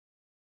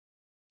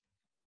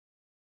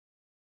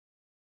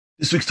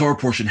This week's Torah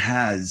portion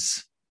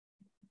has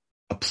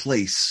a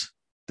place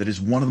that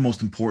is one of the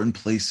most important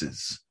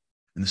places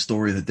in the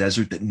story of the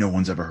desert that no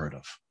one's ever heard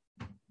of.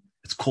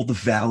 It's called the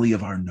Valley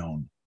of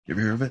Arnon. You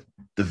ever hear of it?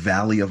 The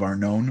Valley of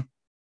Arnon?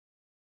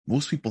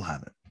 Most people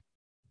haven't.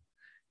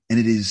 And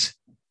it is,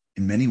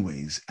 in many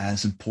ways,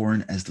 as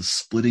important as the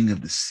splitting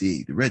of the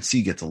sea. The Red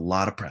Sea gets a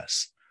lot of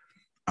press.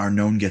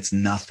 Arnon gets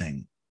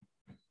nothing.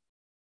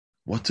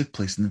 What took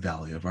place in the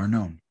Valley of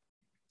Arnon?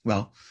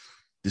 Well,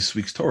 this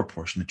week's Torah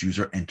portion, the Jews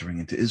are entering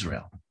into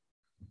Israel.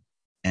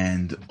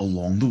 And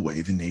along the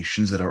way, the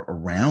nations that are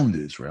around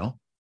Israel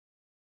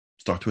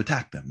start to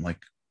attack them. Like,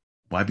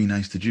 why be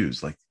nice to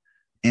Jews? Like,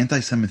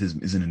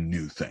 anti-Semitism isn't a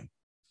new thing.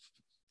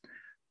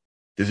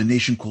 There's a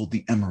nation called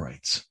the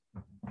Amorites.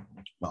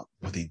 Well,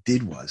 what they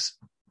did was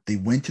they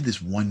went to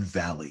this one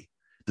valley,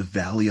 the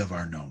Valley of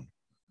Arnon.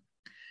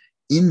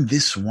 In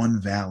this one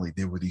valley,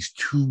 there were these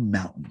two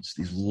mountains,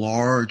 these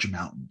large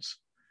mountains.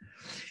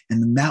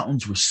 And the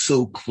mountains were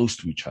so close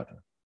to each other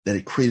that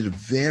it created a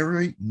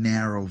very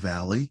narrow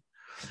valley.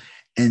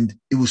 And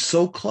it was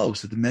so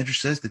close that the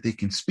Medrash says that they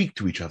can speak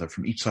to each other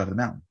from each side of the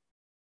mountain.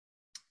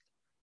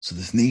 So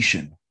this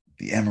nation,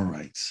 the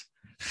Amorites,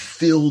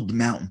 filled the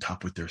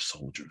mountaintop with their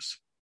soldiers,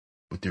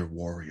 with their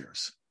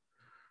warriors.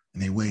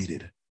 And they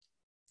waited.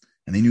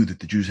 And they knew that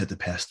the Jews had to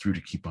pass through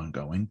to keep on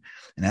going.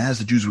 And as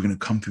the Jews were going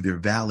to come through their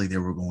valley, they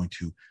were going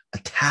to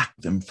attack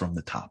them from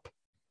the top,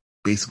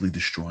 basically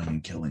destroying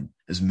and killing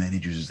as many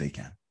Jews as they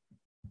can.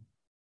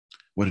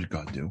 What did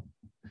God do?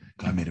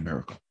 God made a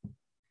miracle.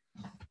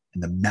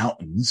 And the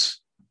mountains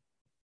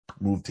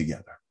moved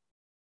together,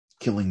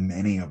 killing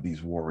many of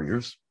these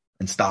warriors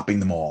and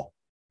stopping them all.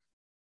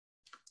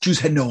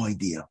 Jews had no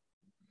idea.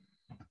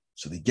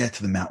 So they get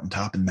to the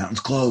mountaintop and the mountain's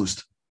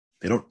closed.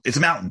 It's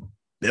a mountain.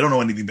 They don't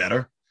know anything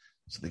better.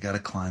 So they got to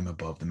climb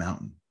above the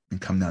mountain and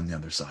come down the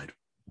other side.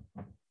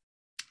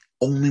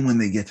 Only when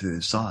they get to the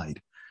other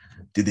side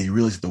did they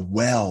realize the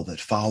well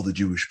that followed the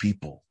Jewish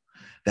people,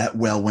 that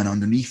well went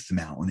underneath the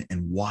mountain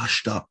and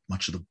washed up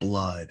much of the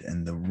blood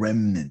and the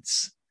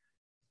remnants.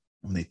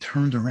 When they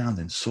turned around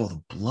and saw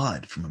the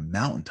blood from a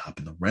mountaintop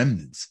and the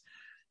remnants,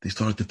 they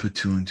started to put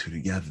two and two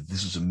together.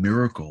 This was a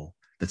miracle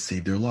that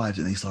saved their lives,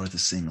 and they started to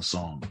sing a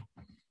song.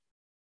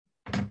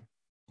 The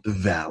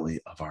Valley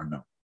of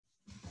Arnon.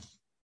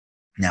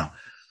 Now,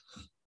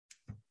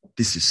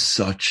 this is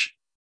such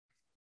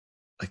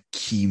a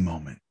key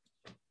moment.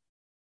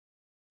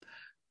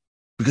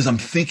 Because I'm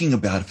thinking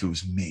about if it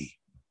was me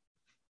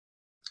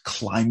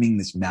climbing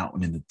this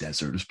mountain in the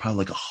desert. It was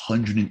probably like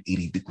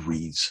 180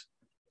 degrees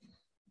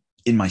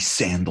in my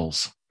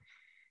sandals.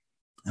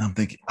 And I'm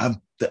thinking,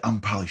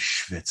 I'm probably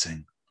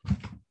schwitzing.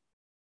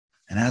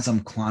 And as I'm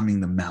climbing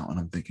the mountain,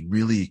 I'm thinking,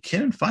 really, you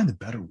can't find a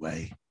better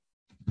way.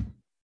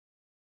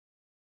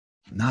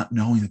 Not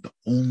knowing that the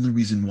only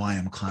reason why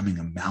I'm climbing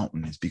a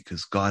mountain is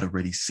because God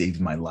already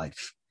saved my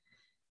life.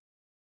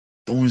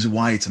 The only reason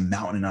why it's a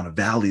mountain and not a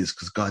valley is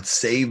because God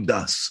saved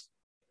us.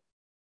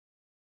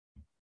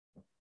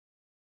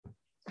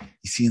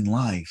 You see, in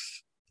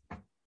life,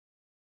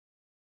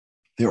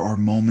 there are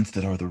moments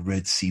that are the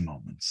Red Sea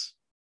moments,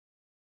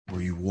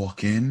 where you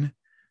walk in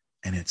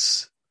and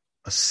it's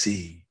a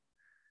sea,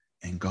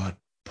 and God,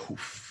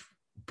 poof,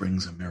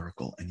 brings a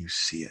miracle, and you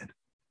see it,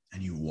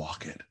 and you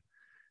walk it,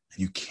 and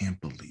you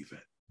can't believe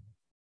it.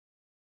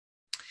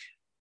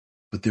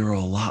 But there are a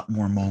lot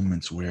more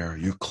moments where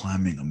you're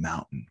climbing a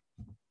mountain,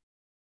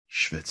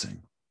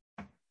 schwitzing.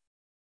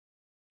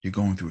 You're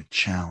going through a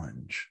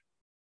challenge.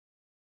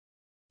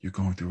 You're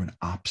going through an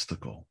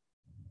obstacle.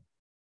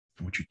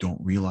 And what you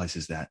don't realize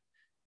is that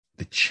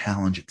the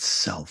challenge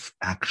itself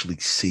actually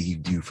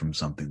saved you from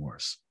something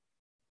worse.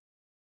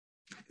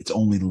 It's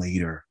only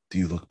later do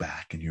you look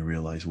back and you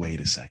realize, wait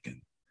a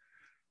second.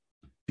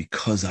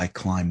 Because I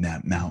climbed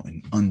that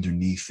mountain,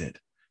 underneath it,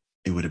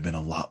 it would have been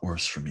a lot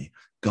worse for me.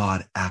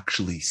 God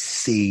actually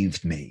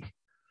saved me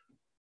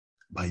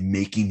by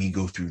making me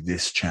go through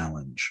this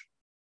challenge.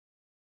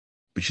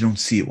 But you don't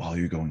see it while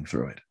you're going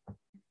through it.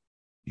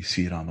 You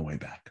see it on the way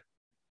back.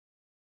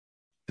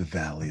 The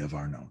Valley of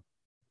Arnon.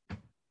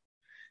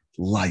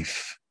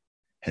 Life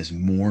has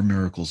more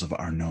miracles of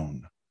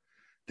Arnon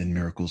than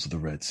miracles of the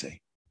Red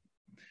Sea.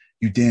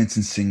 You dance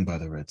and sing by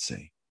the Red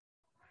Sea.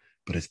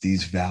 But it's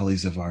these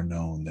valleys of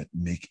Arnon that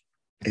make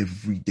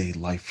everyday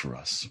life for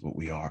us what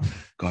we are.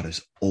 God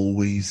is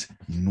always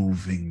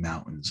moving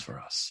mountains for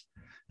us.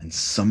 And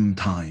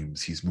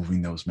sometimes he's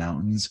moving those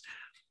mountains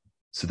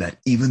so that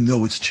even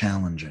though it's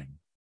challenging,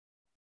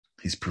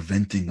 he's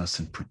preventing us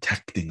and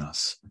protecting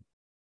us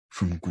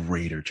from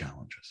greater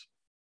challenges.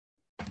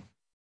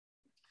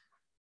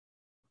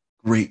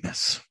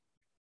 Greatness,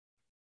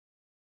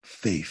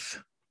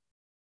 faith,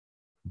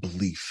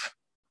 belief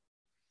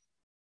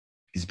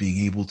is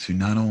being able to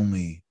not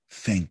only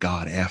thank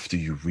God after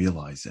you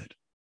realize it,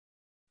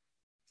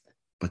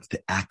 but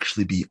to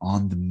actually be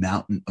on the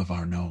mountain of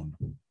Arnon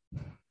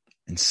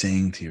and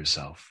saying to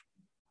yourself,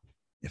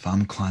 if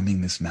I'm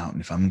climbing this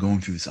mountain, if I'm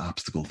going through this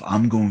obstacle, if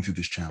I'm going through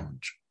this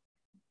challenge,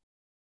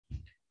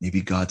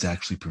 maybe God's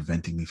actually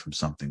preventing me from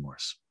something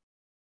worse.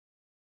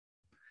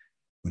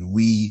 When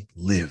we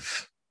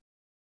live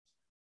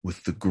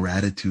with the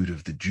gratitude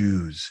of the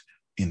Jews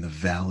in the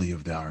valley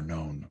of the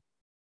Arnon,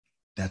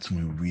 that's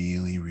when we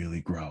really,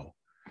 really grow,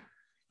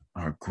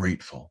 are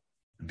grateful,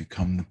 and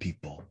become the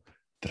people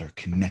that are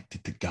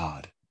connected to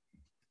God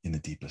in the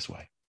deepest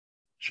way.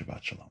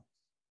 Shabbat Shalom.